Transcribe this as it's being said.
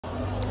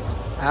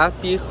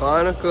Happy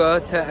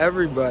Channukah to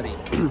everybody.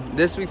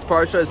 This week's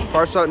Parshat is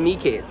Parshat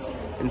Mikeytz.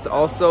 And it's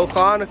also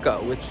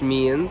Channukah, which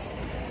means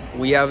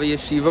we have a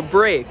yeshiva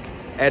break.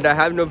 And I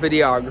have no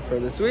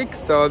videographer this week,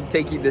 so I'm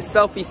taking this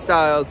selfie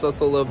style. It's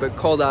also a little bit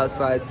cold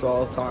outside, so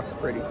I'll talk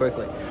pretty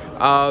quickly.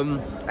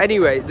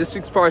 Anyway, this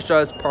week's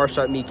Parsha is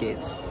Parshat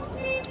Mikeytz.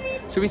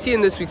 So we see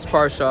in this week's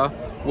Parsha,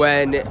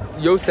 when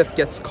Yosef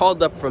gets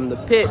called up from the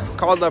pit,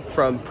 called up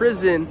from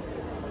prison,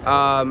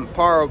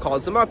 Paro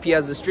calls him up. He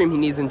has this dream he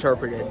needs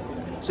interpreted.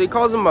 So he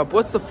calls him up.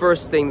 What's the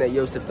first thing that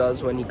Yosef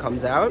does when he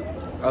comes out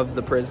of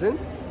the prison?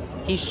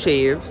 He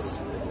shaves,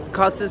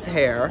 cuts his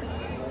hair,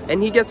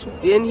 and he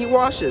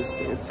washes.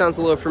 It sounds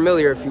a little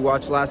familiar if you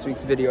watched last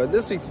week's video. In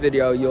this week's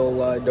video, you'll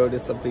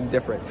notice something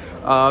different.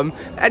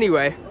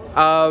 Anyway,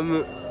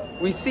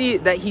 we see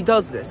that he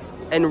does this.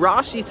 And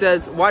Rashi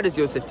says, why does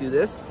Yosef do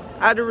this?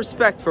 Out of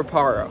respect for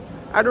Paro.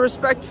 Out of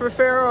respect for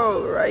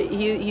Pharaoh, right?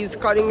 He's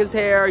cutting his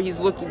hair, he's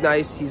looking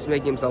nice, he's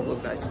making himself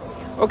look nice.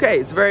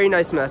 Okay, it's a very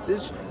nice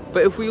message.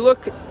 But if we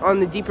look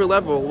on the deeper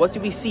level, what do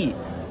we see?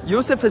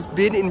 Yosef has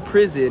been in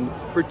prison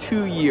for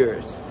 2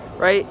 years,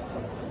 right?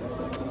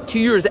 2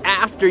 years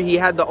after he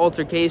had the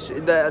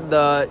altercation,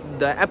 the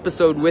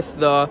episode with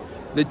the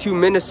two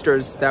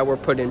ministers that were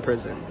put in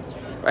prison,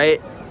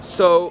 right?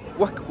 So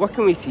what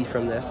can we see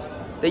from this?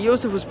 That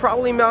Yosef was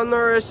probably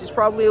malnourished. He's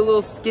probably a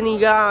little skinny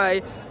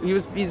guy.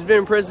 He's been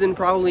in prison,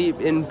 probably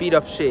in beat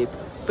up shape.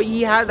 But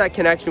he had that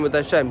connection with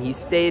Hashem.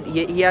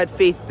 He had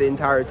faith the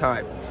entire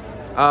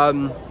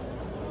time.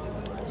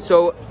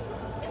 So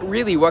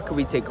really, what could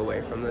we take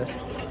away from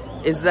this?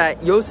 Is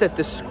that Yosef,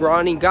 the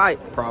scrawny guy,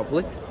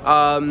 probably,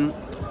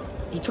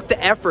 he took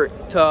the effort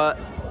to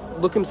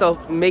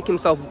make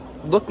himself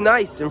look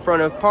nice in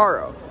front of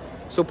Paro.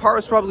 So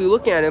Paro's probably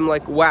looking at him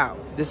like, wow,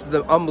 this is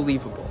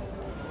unbelievable.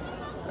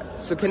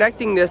 So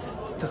connecting this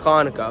to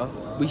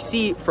Channukah, we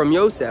see from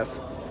Yosef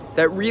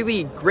that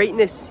really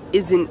greatness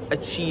isn't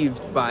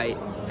achieved by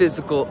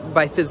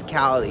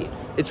physicality.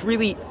 It's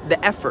really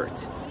the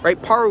effort, right?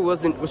 Paro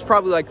was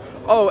probably like,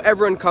 oh,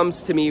 everyone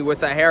comes to me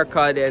with a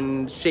haircut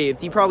and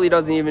shaved. He probably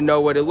doesn't even know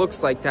what it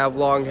looks like to have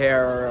long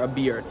hair or a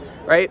beard,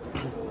 right?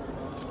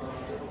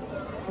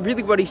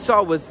 Really what he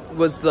saw was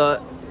the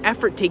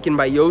effort taken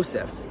by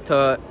Yosef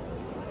to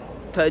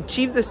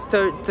achieve this,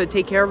 to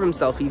take care of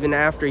himself even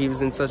after he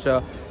was in such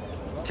a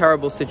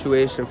terrible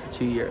situation for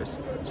 2 years.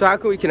 So how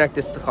can we connect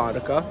this to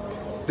Channukah?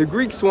 The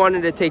Greeks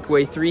wanted to take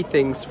away 3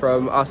 things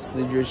from us,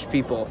 the Jewish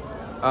people.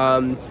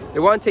 They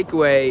want to take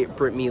away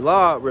Brit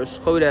Milah, Rosh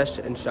Chodesh,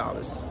 and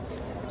Shabbos.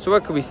 So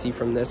what can we see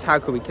from this? How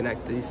can we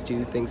connect these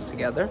 2 things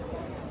together?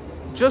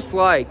 Just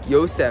like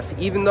Yosef,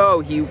 even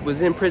though he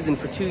was in prison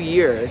for 2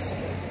 years,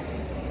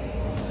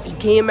 he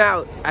came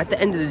out at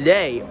the end of the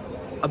day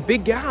a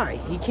big guy.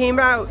 He came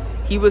out,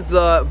 he was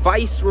the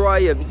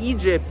viceroy of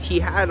Egypt.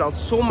 He had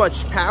so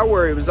much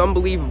power, it was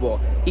unbelievable.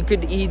 He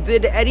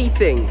did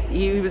anything.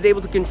 He was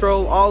able to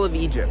control all of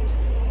Egypt.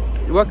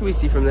 What can we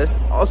see from this?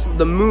 Also,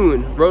 the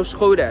moon, Rosh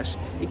Chodesh,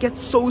 it gets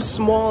so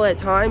small at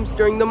times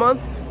during the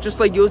month, just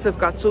like Yosef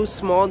got so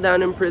small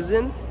down in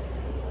prison.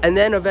 And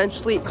then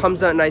eventually it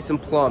comes out nice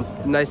and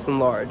plump, nice and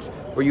large,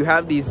 where you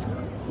have these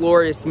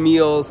glorious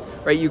meals,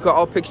 right? You can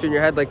all picture in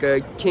your head like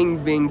a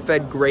king being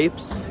fed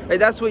grapes, right?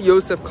 That's what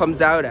Yosef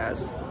comes out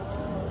as.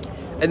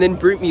 And then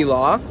Brit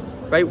Milah,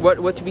 right?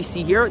 What do we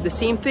see here? The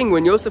same thing.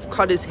 When Yosef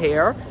cut his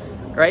hair,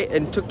 right,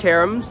 and took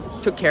care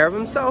of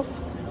himself,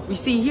 we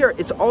see here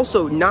it's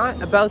also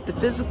not about the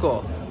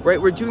physical,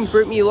 right? We're doing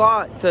Brit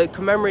Milah to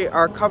commemorate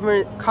our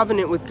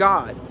covenant with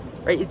God,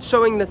 right? It's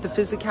showing that the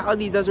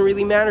physicality doesn't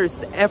really matter. It's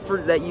the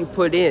effort that you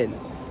put in,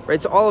 right?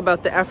 It's all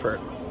about the effort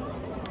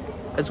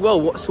as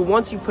well. So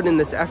once you put in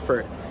this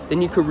effort,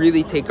 then you could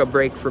really take a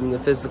break from the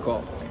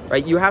physical,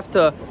 right? You have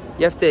to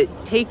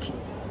take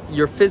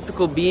your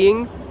physical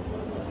being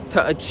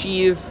to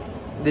achieve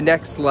the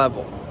next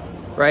level,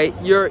 right?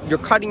 You're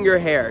cutting your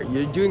hair,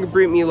 you're doing a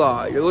Brit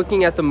Milah, you're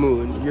looking at the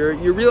moon,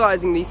 you're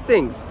realizing these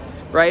things,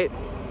 right?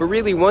 But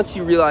really, once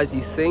you realize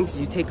these things,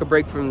 you take a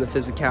break from the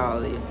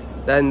physicality.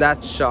 Then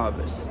that's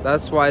Shabbos.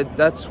 That's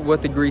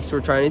what the Greeks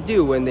were trying to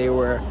do when they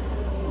were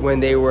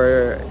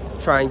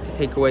trying to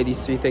take away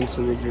these 3 things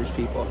from the Jewish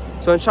people.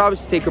 So on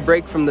Shabbos, you take a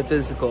break from the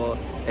physical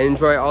and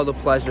enjoy all the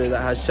pleasure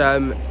that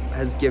Hashem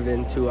has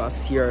given to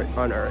us here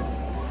on earth.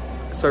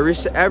 So I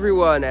wish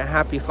everyone a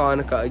happy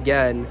Channukah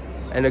again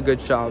and a good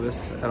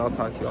Shabbos, and I'll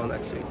talk to you all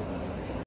next week.